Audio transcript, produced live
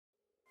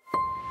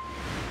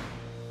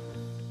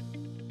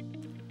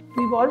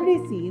We've already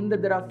seen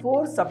that there are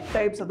 4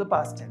 subtypes of the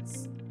past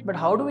tense. But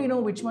how do we know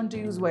which one to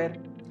use where?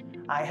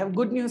 I have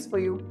good news for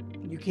you.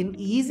 You can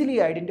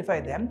easily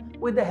identify them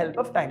with the help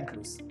of time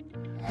clues.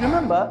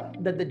 Remember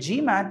that the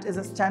GMAT is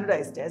a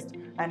standardized test,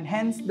 and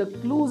hence the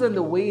clues and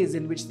the ways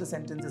in which the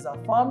sentences are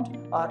formed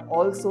are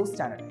also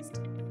standardized.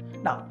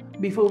 Now,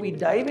 before we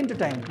dive into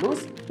time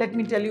clues, let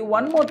me tell you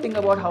one more thing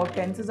about how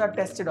tenses are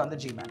tested on the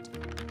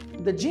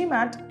GMAT. The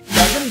GMAT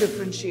doesn't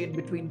differentiate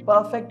between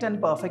perfect and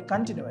perfect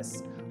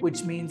continuous,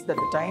 which means that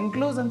the time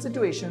clues and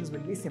situations will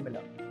be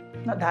similar.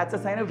 Now that's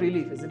a sign of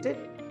relief, isn't it?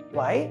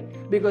 Why?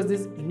 Because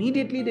this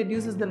immediately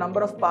reduces the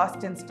number of past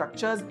tense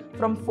structures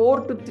from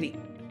 4 to 3.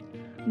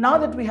 Now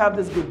that we have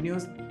this good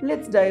news,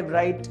 let's dive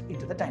right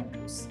into the time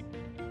clues.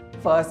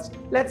 First,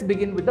 let's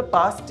begin with the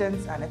past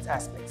tense and its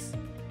aspects.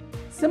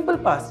 Simple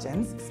past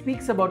tense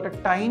speaks about a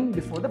time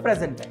before the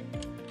present time.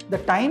 The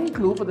time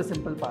clue for the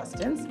simple past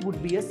tense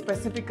would be a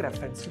specific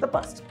reference to the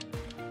past.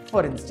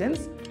 For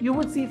instance, you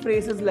would see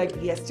phrases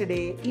like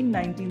yesterday, in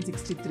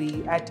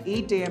 1963, at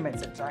 8 am,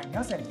 etc. in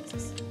your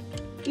sentences.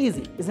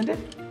 Easy, isn't it?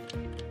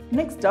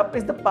 Next up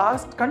is the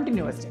past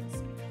continuous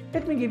tense.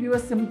 Let me give you a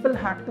simple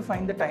hack to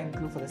find the time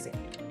clue for the same.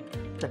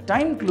 The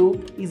time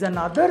clue is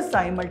another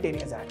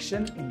simultaneous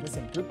action in the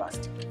simple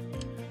past.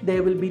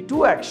 There will be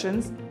 2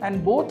 actions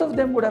and both of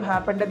them would have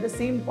happened at the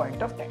same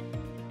point of time.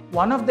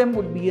 One of them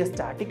would be a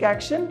static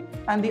action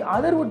and the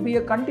other would be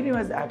a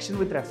continuous action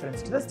with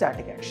reference to the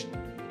static action.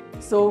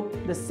 So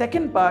the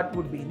second part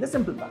would be in the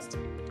simple past.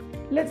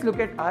 Let's look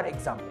at our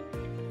example.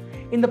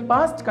 In the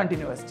past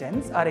continuous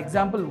tense, our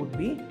example would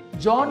be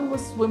John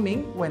was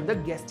swimming when the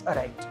guest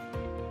arrived.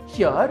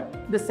 Here,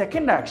 the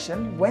second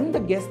action, when the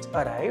guest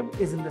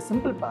arrived, is in the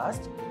simple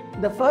past.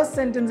 The first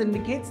sentence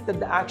indicates that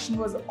the action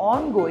was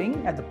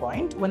ongoing at the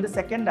point when the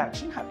second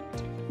action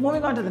happened.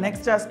 Moving on to the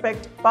next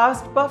aspect,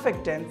 past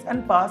perfect tense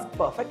and past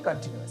perfect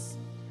continuous.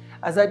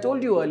 As I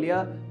told you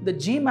earlier, the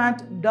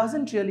GMAT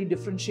doesn't really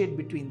differentiate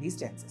between these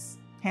tenses.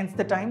 Hence,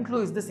 the time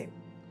clue is the same.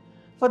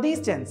 For these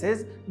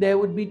tenses, there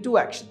would be 2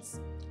 actions.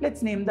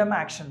 Let's name them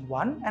action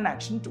 1 and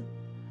action 2.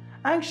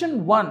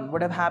 Action 1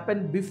 would have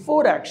happened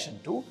before action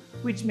 2,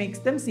 which makes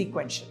them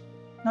sequential.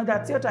 Now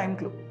that's your time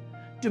clue.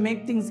 To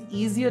make things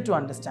easier to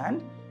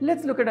understand,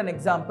 let's look at an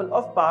example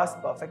of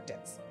past perfect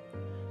tense.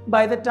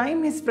 By the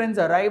time his friends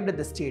arrived at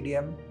the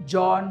stadium,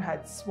 John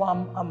had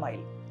swum a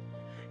mile.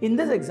 In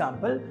this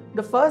example,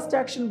 the first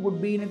action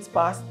would be in its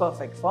past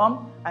perfect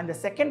form and the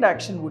second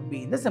action would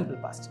be in the simple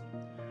past.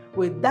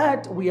 With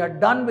that, we are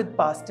done with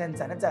past tense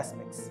and its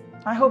aspects.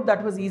 I hope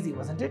that was easy,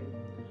 wasn't it?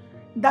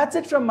 That's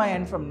it from my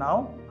end from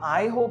now.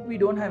 I hope we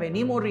don't have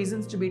any more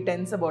reasons to be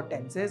tense about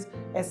tenses,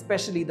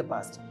 especially the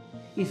past.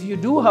 If you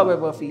do,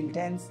 however, feel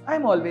tense,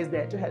 I'm always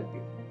there to help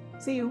you.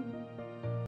 See you.